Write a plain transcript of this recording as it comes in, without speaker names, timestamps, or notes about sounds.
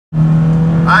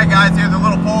Alright guys, here's a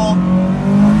little pull.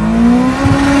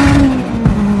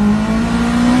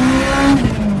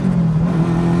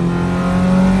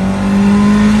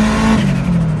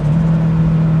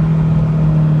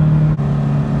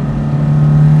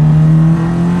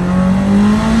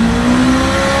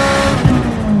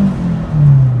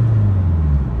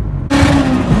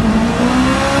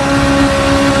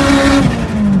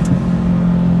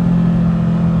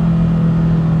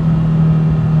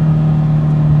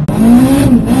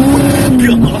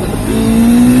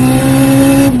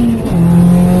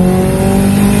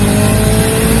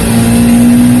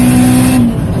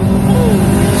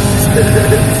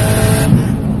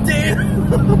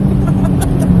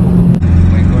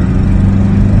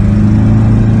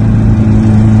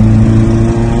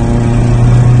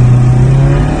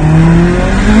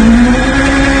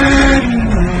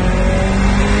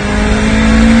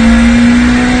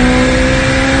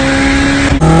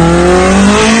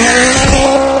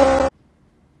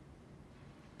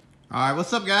 Alright,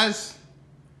 what's up guys?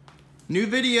 New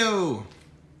video.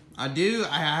 I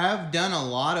have done a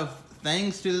lot of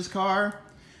things to this car,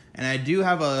 and I do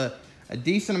have a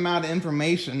decent amount of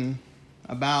information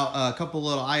about a couple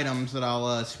little items that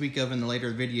I'll speak of in the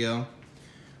later video.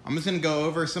 I'm just going to go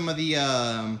over some of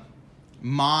the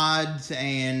mods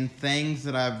and things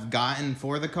that I've gotten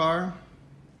for the car.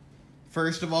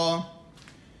 First of all,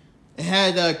 it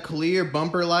had clear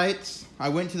bumper lights. I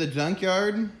went to the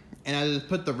junkyard and I just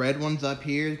put the red ones up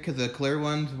here because the clear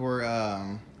ones were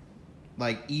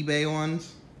like eBay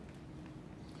ones.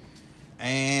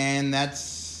 And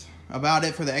that's about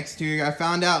it for the exterior. I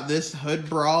found out this hood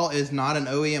brawl is not an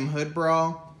OEM hood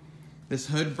brawl. This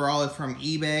hood brawl is from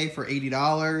eBay for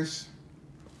 $80.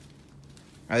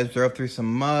 I just drove through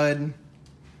some mud.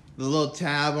 The little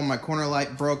tab on my corner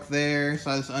light broke there,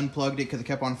 so I just unplugged it because it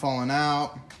kept on falling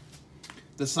out.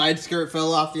 The side skirt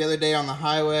fell off the other day on the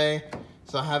highway,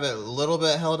 so I have it a little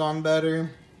bit held on better.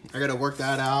 I gotta work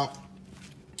that out.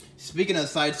 Speaking of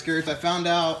side skirts, I found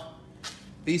out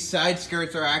these side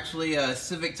skirts are actually a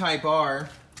Civic Type R.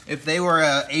 If they were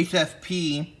a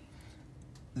HFP,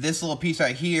 this little piece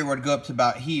right here would go up to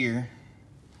about here.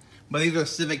 But these are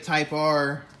Civic Type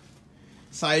R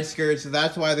side skirts, so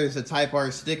that's why there's a Type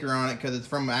R sticker on it, because it's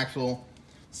from an actual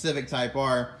Civic Type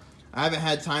R. I haven't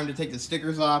had time to take the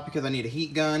stickers off because I need a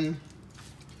heat gun.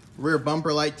 Rear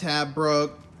bumper light tab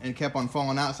broke and kept on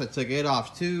falling out, so I took it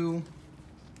off too.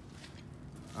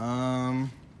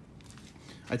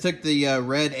 I took the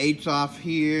red H off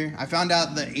here. I found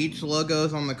out the H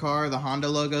logos on the car, the Honda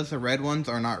logos, the red ones,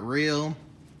 are not real.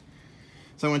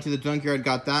 So I went to the junkyard,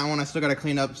 got that one. I still got to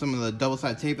clean up some of the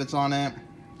double-sided tape that's on it.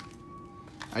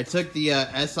 I took the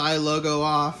SI logo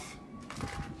off.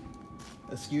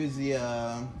 Excuse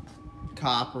the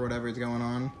cop or whatever is going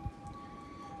on.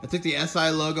 I took the SI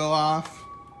logo off.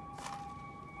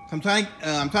 So I'm trying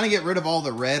to get rid of all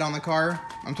the red on the car.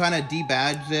 I'm trying to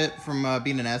debadge it from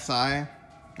being an SI.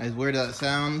 As weird as that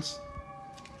sounds.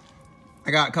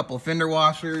 I got a couple of fender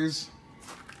washers.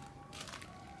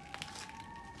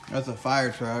 That's a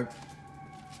fire truck.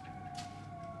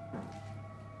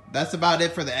 That's about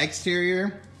it for the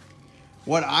exterior.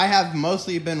 What I have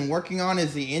mostly been working on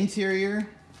is the interior.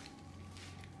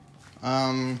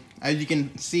 As you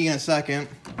can see in a second.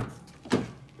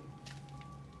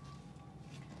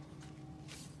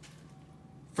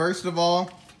 First of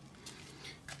all,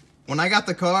 when I got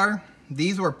the car,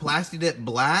 these were plasti dip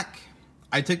black.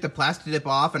 I took the plasti dip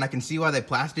off, and I can see why they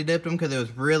plasti dipped them, because it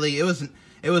was really,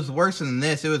 it was worse than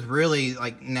this. It was really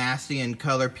like nasty and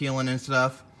color peeling and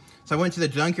stuff. So I went to the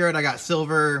junkyard. I got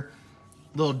silver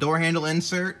little door handle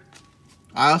insert.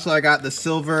 I got the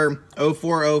silver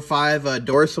 0405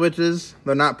 door switches.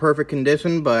 They're not perfect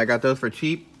condition, but I got those for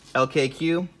cheap.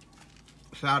 LKQ,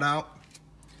 shout out.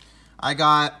 I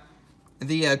got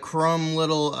the chrome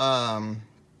little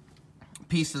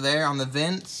piece of there on the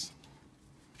vents.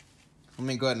 Let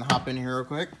me go ahead and hop in here real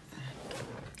quick.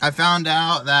 I found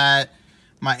out that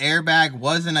my airbag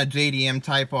wasn't a JDM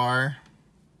Type R.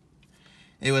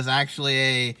 It was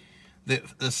actually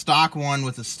the stock one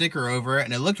with a sticker over it,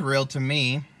 and it looked real to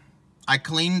me. I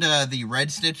cleaned the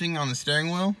red stitching on the steering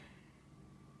wheel.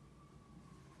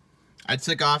 I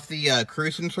took off the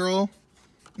cruise control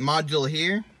module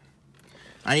here.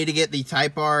 I need to get the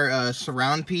Type R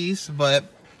surround piece, but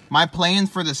my plans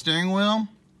for the steering wheel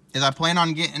is I plan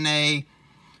on getting a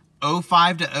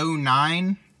 05 to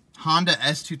 09 Honda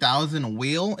S2000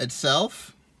 wheel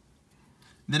itself.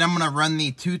 Then I'm going to run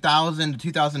the 2000 to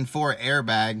 2004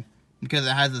 airbag because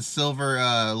it has a silver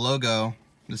logo,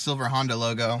 the silver Honda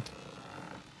logo.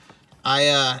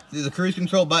 The cruise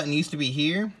control button used to be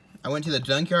here. I went to the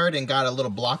junkyard and got a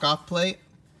little block off plate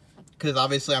because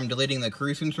obviously I'm deleting the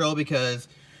cruise control, because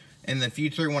in the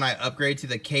future when I upgrade to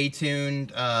the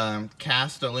K-tuned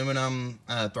cast aluminum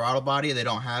throttle body, they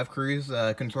don't have cruise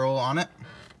control on it.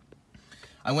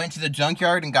 I went to the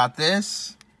junkyard and got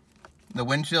this, the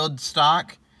windshield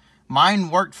stock.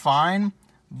 Mine worked fine,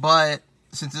 but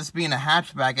since this being a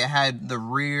hatchback, it had the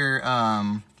rear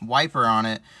wiper on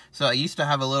it. So I used to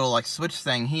have a little like switch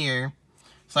thing here.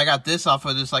 So I got this off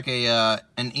of just like an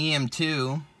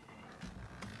EM2.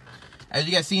 As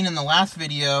you guys seen in the last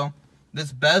video,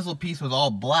 this bezel piece was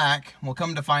all black. Well,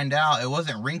 come to find out, it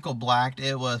wasn't wrinkle blacked,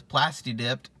 it was plasti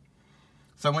dipped.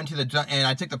 So I went to the and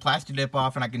I took the plasti dip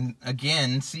off, and I can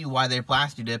again see why they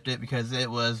plasti dipped it, because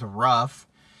it was rough.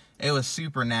 It was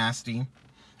super nasty.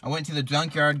 I went to the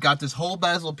junkyard, got this whole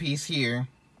bezel piece here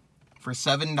for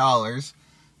 $7.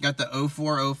 Got the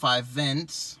 0405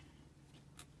 vents.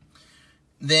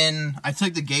 Then I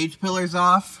took the gauge pillars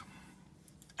off.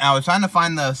 I was trying to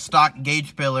find the stock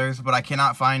gauge pillars, but I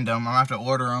cannot find them. I'm gonna have to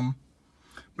order them.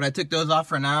 But I took those off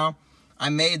for now. I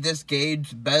made this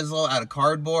gauge bezel out of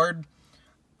cardboard.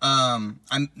 The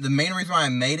main reason why I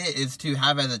made it is to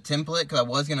have as a template, because I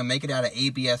was gonna make it out of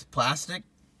ABS plastic.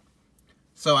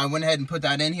 So I went ahead and put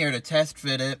that in here to test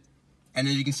fit it. And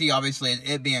as you can see, obviously,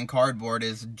 it being cardboard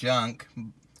is junk.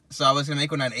 So I was going to make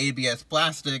one out of ABS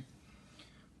plastic.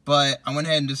 But I went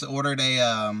ahead and just ordered a,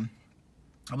 I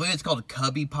believe it's called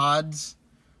Cubby Pods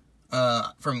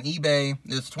from eBay.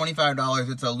 It's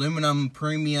 $25. It's aluminum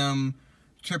premium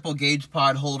triple gauge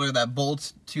pod holder that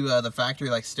bolts to the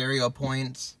factory like stereo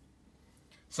points.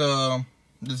 So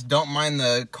just don't mind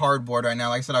the cardboard right now.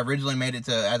 Like I said, I originally made it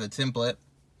as a template.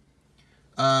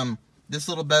 This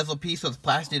little bezel piece was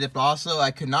plasti dipped also.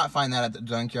 I could not find that at the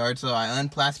junkyard, so I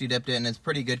unplasti dipped it, and it's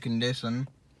pretty good condition.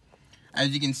 As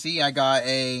you can see, I got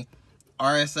a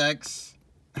RSX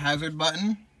hazard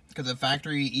button, because the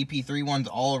factory EP3 one's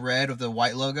all red with the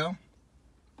white logo.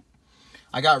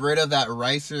 I got rid of that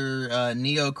Ricer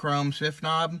Neochrome shift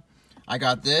knob. I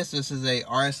got this. This is a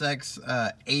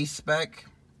RSX A-Spec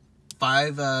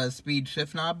 5-speed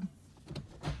shift knob.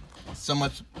 So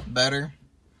much better.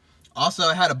 Also,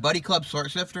 it had a Buddy Club short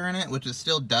shifter in it, which it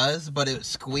still does, but it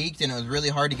squeaked and it was really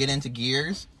hard to get into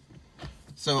gears.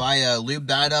 So I lubed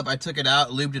that up. I took it out,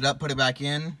 lubed it up, put it back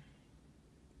in.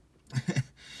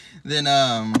 Then,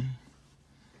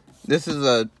 this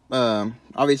is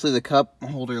obviously the cup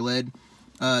holder lid.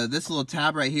 This little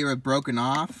tab right here was broken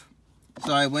off.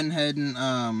 So I went ahead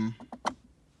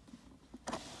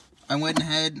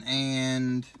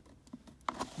and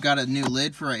got a new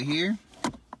lid for right here.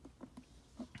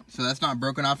 So that's not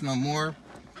broken off no more.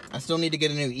 I still need to get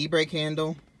a new e-brake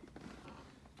handle.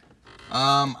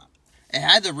 It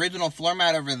had the original floor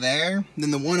mat over there.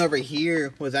 Then the one over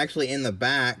here was actually in the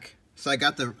back. So I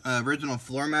got the original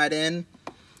floor mat in.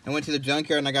 I went to the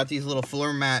junkyard and I got these little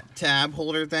floor mat tab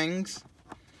holder things.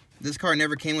 This car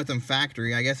never came with them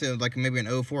factory. I guess it was like maybe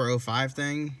an 04, 05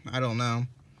 thing. I don't know.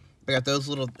 I got those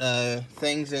little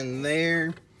things in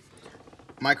there.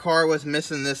 My car was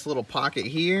missing this little pocket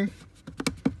here.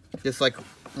 Just like a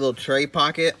little tray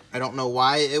pocket. I don't know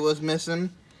why it was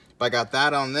missing, but I got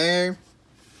that on there.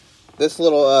 This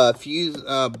little fuse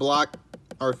block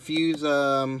or fuse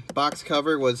box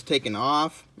cover was taken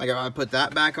off. I got to put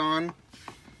that back on.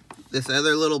 This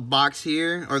other little box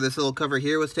here, or this little cover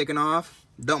here, was taken off.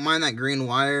 Don't mind that green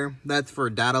wire. That's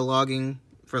for data logging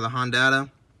for the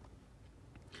Honda.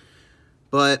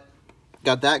 But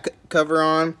got that cover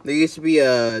on. There used to be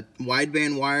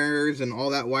wideband wires and all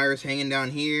that wires hanging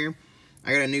down here.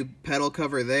 I got a new pedal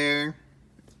cover there.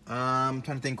 I'm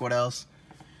trying to think what else.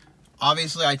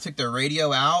 Obviously, I took the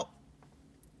radio out.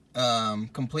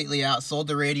 Completely out. Sold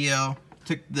the radio.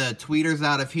 Took the tweeters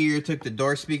out of here. Took the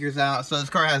door speakers out. So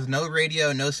this car has no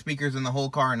radio, no speakers in the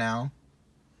whole car now.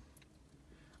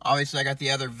 Obviously, I got the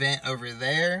other vent over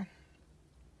there.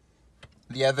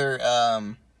 The other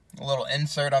little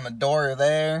insert on the door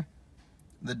there.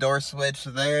 The door switch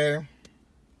there.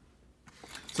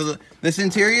 So this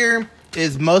interior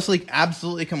is mostly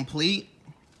absolutely complete.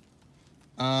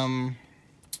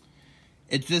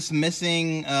 It's just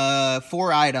missing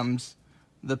 4 items.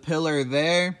 The pillar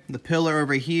there, the pillar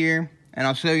over here, and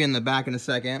I'll show you in the back in a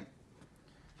second.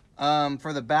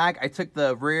 For the back, I took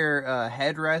the rear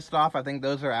headrest off. I think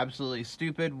those are absolutely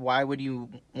stupid. Why would you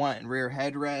want rear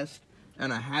headrest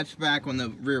and a hatchback when the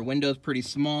rear window is pretty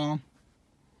small?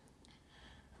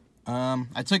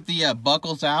 I took the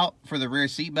buckles out for the rear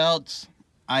seat belts.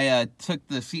 I took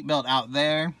the seat belt out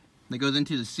there that goes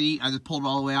into the seat. I just pulled it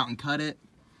all the way out and cut it.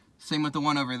 Same with the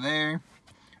one over there.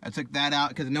 I took that out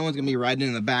because no one's going to be riding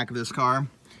in the back of this car.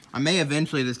 I may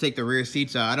eventually just take the rear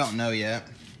seats out. I don't know yet.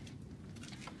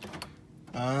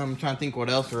 I'm trying to think what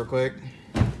else real quick.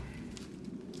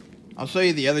 I'll show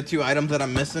you the other two items that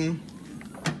I'm missing.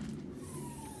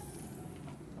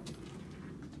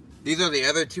 These are the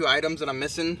other two items that I'm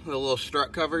missing, the little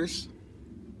strut covers.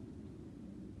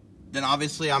 Then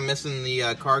obviously I'm missing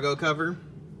the cargo cover.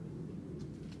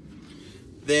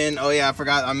 Then, oh yeah, I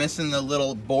forgot, I'm missing the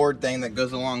little board thing that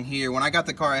goes along here. When I got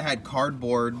the car, I had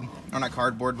cardboard, or not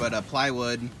cardboard, but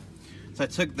plywood. So I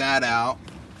took that out.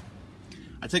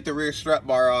 I took the rear strut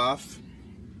bar off.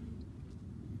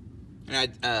 And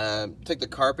I took the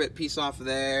carpet piece off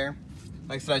there.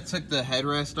 Like I said, I took the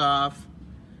headrest off.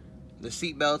 The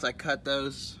seat belts, I cut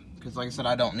those, because like I said,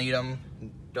 I don't need them.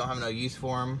 Don't have no use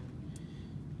for them.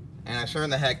 And I sure in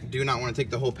the heck do not want to take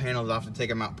the whole panels off to take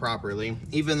them out properly.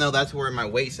 Even though that's where my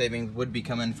weight savings would be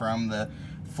coming from, the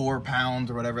 4 pounds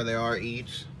or whatever they are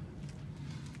each.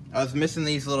 I was missing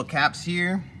these little caps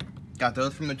here. Got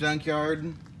those from the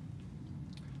junkyard.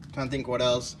 Trying to think what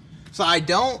else. So I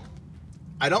don't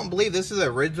believe this is an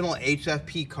original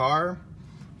HFP car.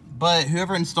 But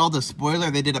whoever installed the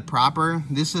spoiler, they did it proper.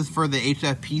 This is for the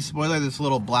HFP spoiler, this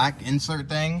little black insert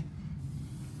thing.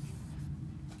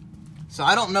 So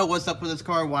I don't know what's up with this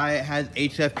car, why it has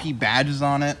HFP badges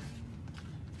on it.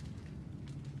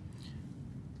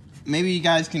 Maybe you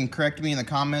guys can correct me in the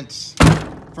comments.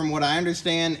 From what I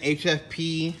understand,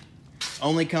 HFP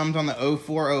only comes on the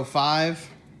 04, 05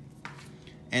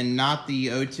 and not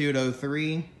the 02 to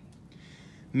 03.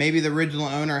 Maybe the original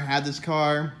owner had this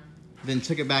car, then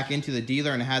took it back into the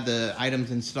dealer and had the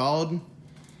items installed.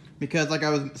 Because like I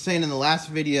was saying in the last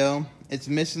video, it's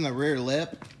missing the rear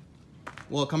lip.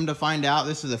 Well, come to find out,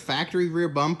 this is a factory rear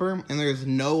bumper, and there's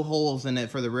no holes in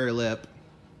it for the rear lip.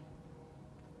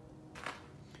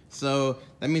 So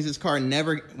that means this car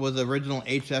never was the original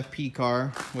HFP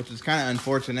car, which is kind of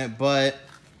unfortunate, but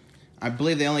I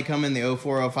believe they only come in the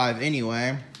 04, 05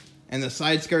 anyway. And the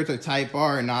side skirts are Type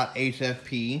R, not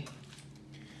HFP.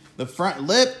 The front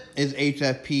lip is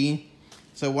HFP.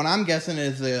 So what I'm guessing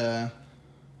is the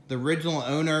original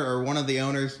owner or one of the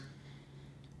owners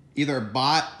either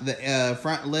bought the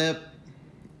front lip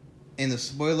and the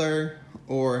spoiler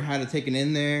or had it taken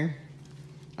in there.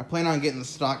 I plan on getting the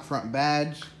stock front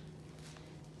badge.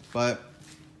 But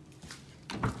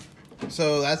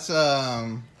so that's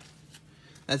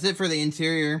it for the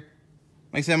interior.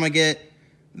 Like I said, I'm gonna get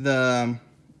the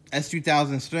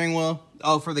S2000 steering wheel.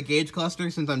 Oh, for the gauge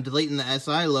cluster, since I'm deleting the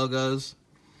SI logos,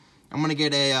 I'm gonna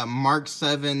get a Mark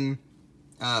 7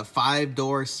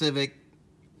 5-door Civic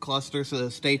cluster, so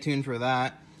stay tuned for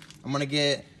that. I'm gonna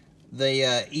get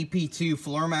the EP2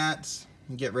 floor mats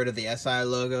and get rid of the SI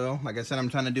logo. Like I said, I'm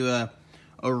trying to do a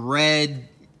red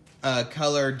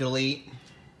color delete.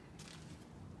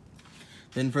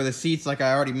 Then for the seats, like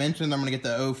I already mentioned, I'm gonna get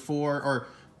the 04 or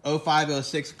 05,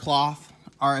 06 cloth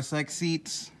RSX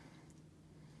seats.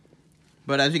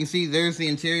 But as you can see, there's the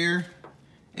interior.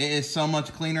 It is so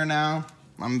much cleaner now.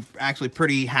 I'm actually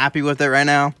pretty happy with it right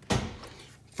now.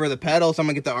 For the pedals, I'm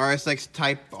gonna get the RSX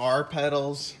Type R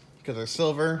pedals because they're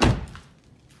silver.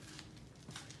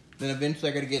 Then eventually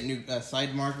I'm gonna get new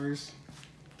side markers.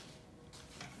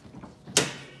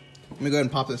 Let me go ahead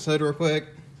and pop this hood real quick.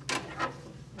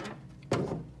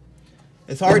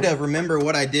 It's hard to remember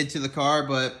what I did to the car,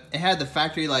 but it had the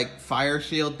factory like fire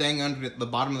shield thing under the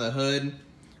bottom of the hood.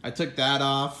 I took that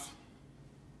off.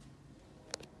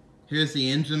 Here's the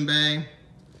engine bay.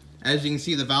 As you can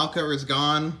see, the valve cover is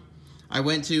gone. I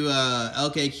went to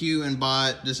LKQ and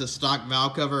bought just a stock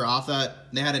valve cover off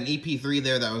that. They had an EP3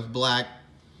 there that was black.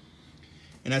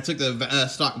 And I took the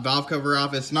stock valve cover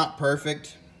off. It's not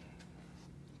perfect,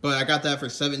 but I got that for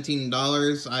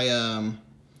 $17.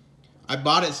 I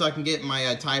bought it so I can get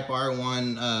my Type R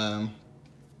one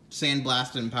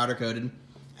sandblasted and powder coated.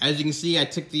 As you can see, I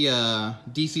took the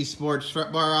DC Sport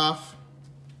strut bar off.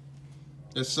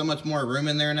 There's so much more room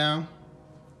in there now.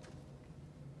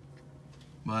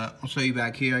 But I'll show you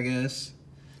back here, I guess.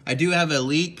 I do have a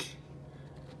leak.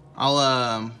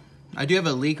 I do have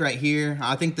a leak right here.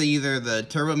 I think either the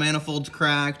turbo manifold's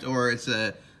cracked or it's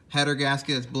a header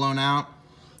gasket that's blown out.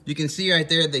 You can see right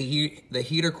there the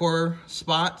heater core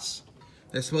spots.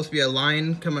 There's supposed to be a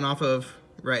line coming off of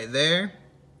right there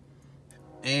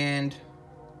and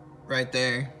right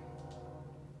there.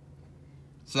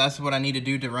 So that's what I need to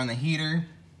do to run the heater.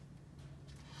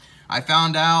 I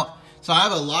found out, so I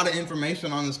have a lot of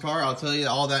information on this car. I'll tell you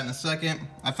all that in a second.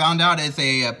 I found out it's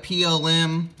a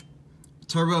PLM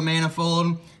turbo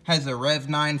manifold, has a Rev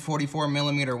 9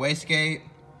 44mm wastegate.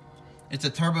 It's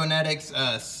a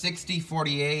Turbonetics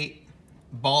 6048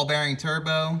 ball bearing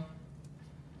turbo.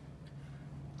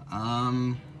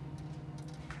 And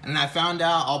I found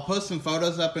out, I'll post some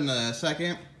photos up in a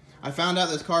second. I found out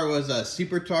this car was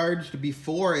supercharged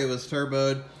before it was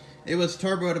turboed. It was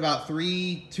turboed about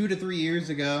 2 to 3 years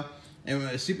ago, and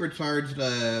it was supercharged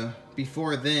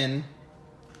before then.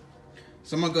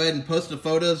 So I'm gonna go ahead and post the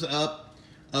photos up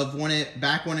of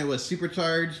back when it was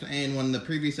supercharged and when the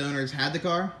previous owners had the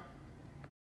car.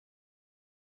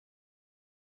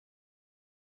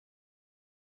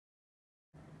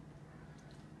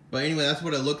 But anyway, that's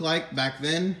what it looked like back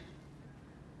then.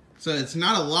 So it's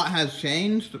not a lot has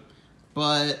changed,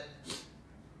 but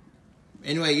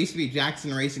anyway, it used to be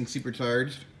Jackson Racing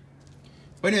Supercharged.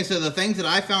 But anyway, so the things that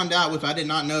I found out, which I did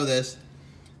not know this,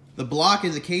 the block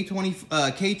is a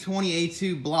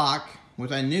K20A2 block,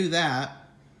 which I knew that,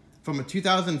 from a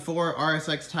 2004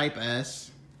 RSX Type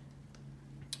S.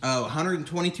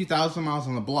 122,000 miles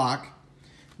on the block.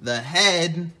 The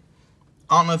head,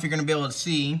 I don't know if you're going to be able to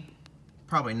see.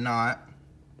 Probably not.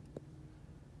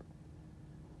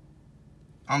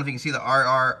 I don't know if you can see the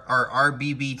RR or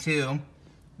RBB2.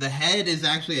 The head is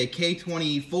actually a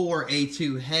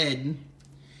K24A2 head.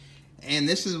 And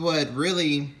this is what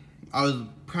really I was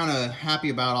kind of happy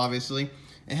about, obviously.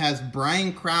 It has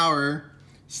Brian Crowder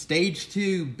Stage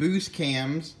 2 boost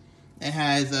cams. It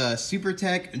has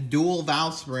SuperTech dual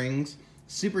valve springs,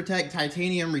 SuperTech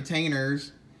titanium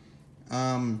retainers,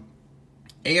 ARP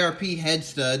head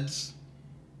studs.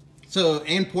 So,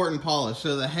 and port and polish.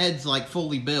 So the head's like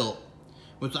fully built,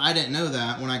 which I didn't know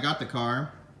that when I got the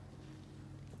car.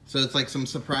 So it's like some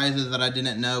surprises that I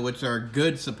didn't know, which are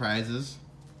good surprises.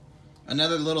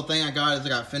 Another little thing I got is I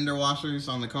got fender washers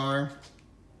on the car.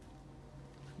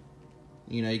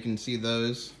 You know, you can see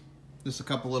those. Just a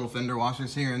couple little fender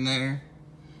washers here and there.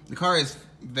 The car is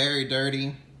very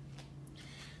dirty.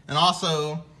 And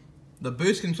also, the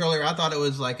boost controller, I thought it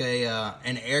was like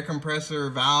an air compressor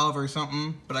valve or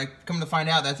something, but I come to find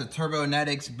out that's a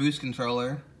Turbonetics boost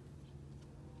controller.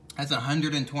 That's a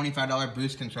 $125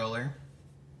 boost controller.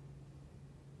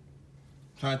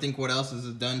 I'm trying to think what else is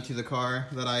done to the car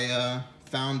that I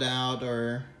found out.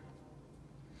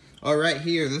 Oh, right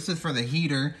here, this is for the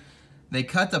heater. They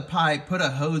cut the pipe, put a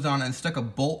hose on it, and stuck a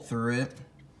bolt through it.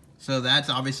 So that's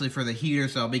obviously for the heater,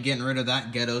 so I'll be getting rid of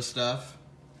that ghetto stuff.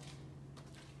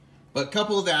 But a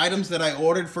couple of the items that I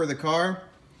ordered for the car,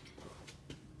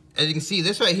 as you can see,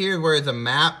 this right here where the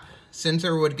map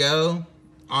sensor would go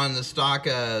on the stock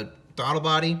throttle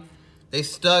body, they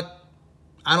stuck,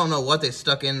 I don't know what they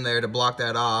stuck in there to block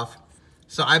that off.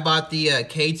 So I bought the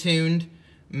K-tuned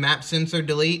map sensor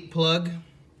delete plug.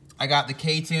 I got the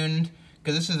K-tuned,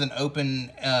 because this is an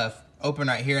open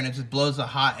right here and it just blows the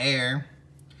hot air.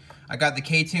 I got the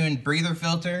K-tuned breather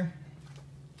filter.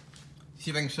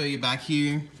 See if I can show you back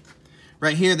here.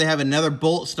 Right here, they have another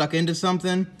bolt stuck into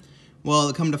something.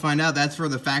 Well, come to find out, that's for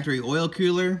the factory oil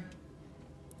cooler.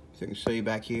 So I can show you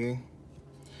back here.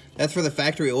 That's for the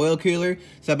factory oil cooler.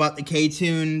 So I bought the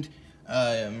K-tuned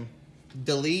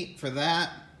delete for that.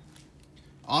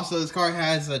 Also, this car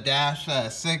has a dash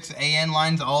 6 AN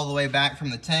lines all the way back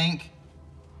from the tank.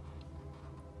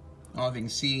 I don't know if you can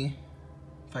see,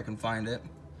 if I can find it.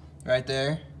 Right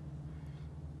there.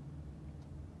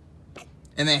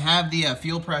 And they have the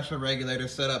fuel pressure regulator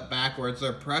set up backwards.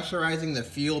 They're pressurizing the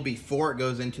fuel before it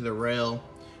goes into the rail,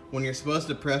 when you're supposed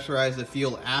to pressurize the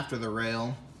fuel after the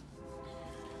rail.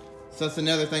 So that's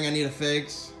another thing I need to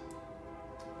fix.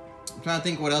 I'm trying to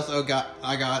think what else I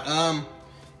got.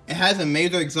 It has a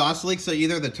major exhaust leak, so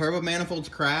either the turbo manifold's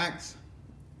cracked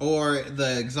or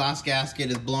the exhaust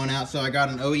gasket is blown out. So I got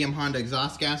an OEM Honda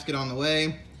exhaust gasket on the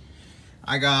way.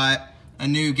 I got a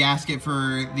new gasket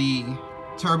for the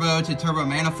turbo to turbo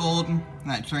manifold.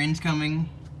 That train's coming.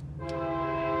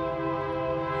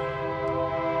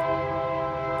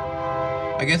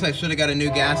 I guess I should have got a new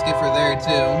gasket for there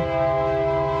too.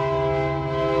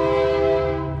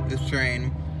 This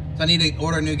train. So I need to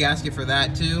order a new gasket for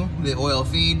that too, the oil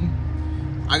feed.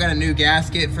 I got a new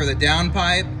gasket for the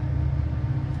downpipe.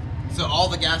 So all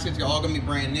the gaskets are all gonna be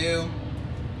brand new.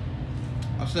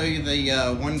 I'll show you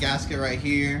the one gasket right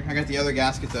here. I got the other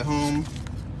gaskets at home.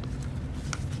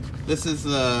 This is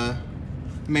the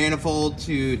manifold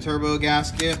to turbo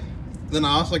gasket. Then I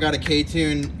also got a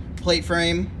K-Tune plate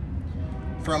frame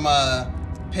from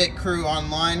Pit Crew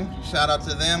Online. Shout out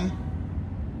to them.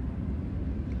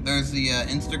 There's the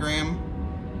Instagram.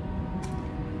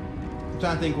 I'm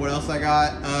trying to think what else I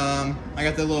got. I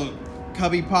got the little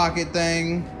cubby pocket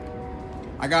thing.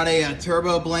 I got a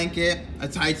turbo blanket, a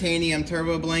titanium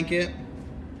turbo blanket.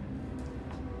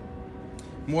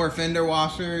 More fender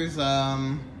washers.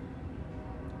 A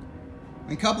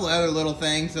couple of other little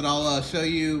things that I'll show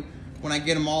you when I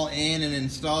get them all in and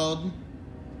installed.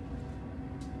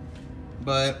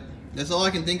 But that's all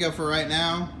I can think of for right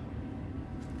now.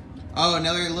 Oh,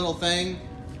 another little thing.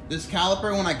 This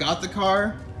caliper, when I got the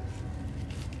car,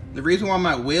 the reason why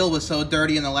my wheel was so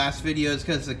dirty in the last video is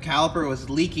because the caliper was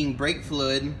leaking brake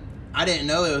fluid. I didn't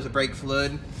know it was a brake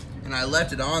fluid, and I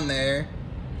left it on there.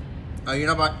 Oh,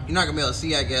 you're not gonna be able to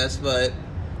see, I guess, but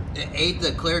it ate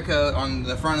the clear coat on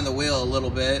the front of the wheel a little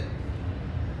bit.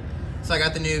 So I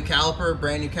got the new caliper,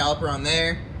 brand new caliper on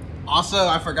there. Also,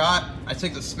 I forgot, I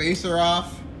took the spacer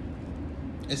off.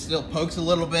 It still pokes a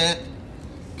little bit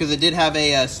because it did have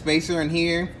a spacer in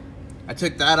here. I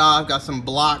took that off, got some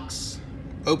blocks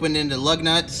opened into lug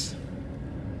nuts.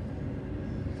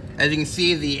 As you can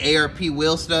see, the ARP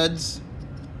wheel studs.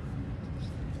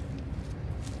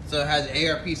 So it has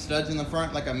ARP studs in the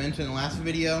front, like I mentioned in the last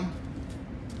video.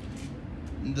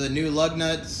 The new lug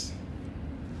nuts.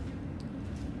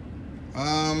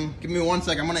 Give me 1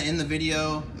 sec. I'm gonna end the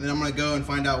video, then I'm gonna go and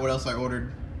find out what else I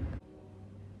ordered.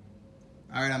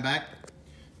 All right, I'm back.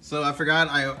 So I forgot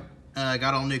I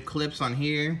got all new clips on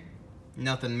here.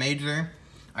 Nothing major.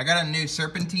 I got a new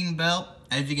serpentine belt.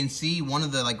 As you can see, one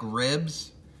of the like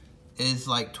ribs is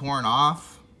like torn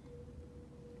off.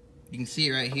 You can see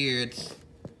it right here.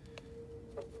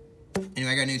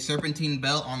 Anyway, I got a new serpentine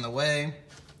belt on the way.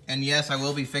 And yes, I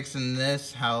will be fixing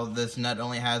this, how this nut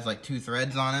only has like 2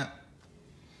 threads on it.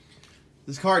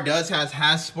 This car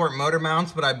has sport motor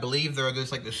mounts, but I believe they're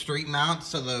just like the street mounts,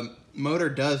 so the motor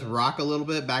does rock a little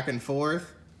bit back and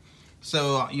forth.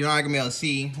 So you're not gonna be able to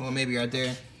see, well, maybe right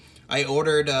there. I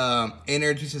ordered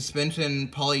energy suspension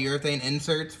polyurethane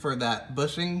inserts for that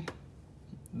bushing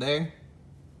there.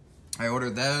 I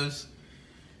ordered those.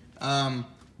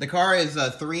 The car is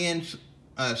a 3-inch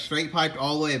straight pipe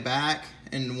all the way back,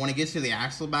 and when it gets to the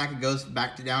axle back, it goes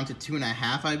back down to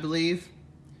 2.5, I believe.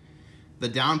 The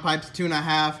down pipe's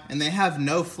 2.5, and they have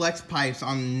no flex pipes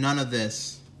on none of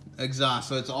this exhaust,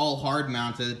 so it's all hard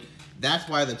mounted. That's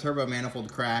why the turbo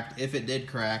manifold cracked. If it did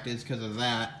crack, it's because of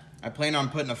that. I plan on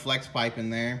putting a flex pipe in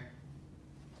there.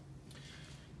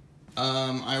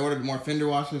 I ordered more fender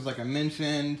washers like I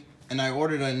mentioned, and I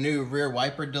ordered a new rear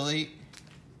wiper delete.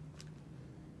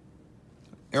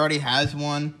 It already has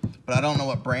one, but I don't know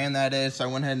what brand that is, so I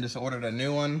went ahead and just ordered a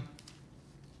new one.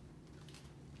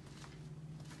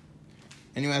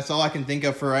 Anyway, that's all I can think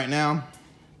of for right now.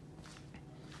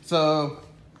 So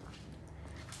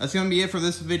that's gonna be it for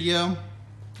this video.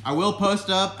 I will post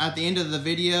up at the end of the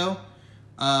video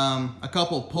a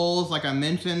couple pulls like I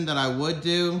mentioned that I would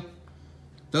do.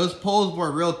 Those pulls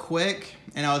were real quick,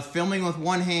 and I was filming with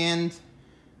one hand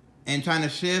and trying to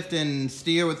shift and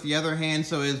steer with the other hand,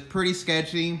 so it was pretty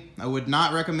sketchy. I would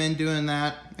not recommend doing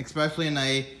that, especially in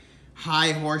a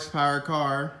high horsepower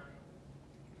car.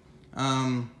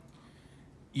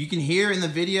 You can hear in the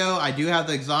video, I do have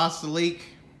the exhaust leak,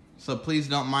 so please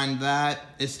don't mind that.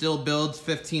 It still builds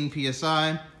 15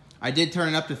 PSI. I did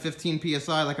turn it up to 15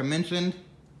 PSI like I mentioned.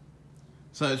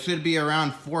 So it should be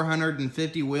around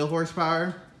 450 wheel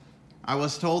horsepower. I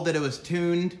was told that it was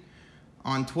tuned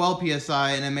on 12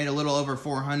 PSI and it made a little over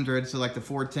 400, so like the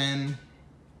 410.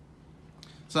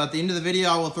 So at the end of the video,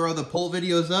 I will throw the pull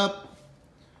videos up.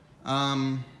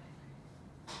 A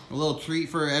little treat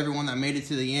for everyone that made it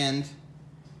to the end.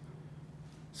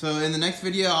 So in the next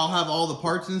video, I'll have all the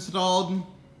parts installed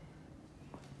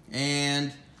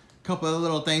and a couple other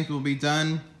little things will be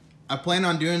done. I plan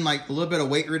on doing like a little bit of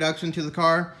weight reduction to the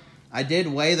car. I did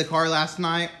weigh the car last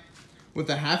night with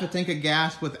a half a tank of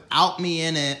gas without me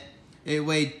in it. It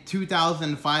weighed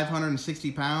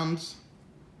 2,560 pounds.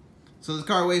 So this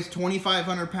car weighs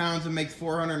 2,500 pounds and makes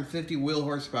 450 wheel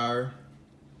horsepower,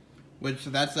 which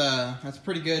that's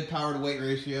pretty good power to weight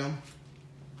ratio.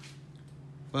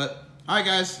 But alright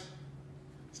guys,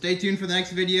 stay tuned for the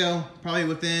next video, probably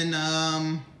within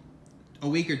a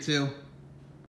week or 2.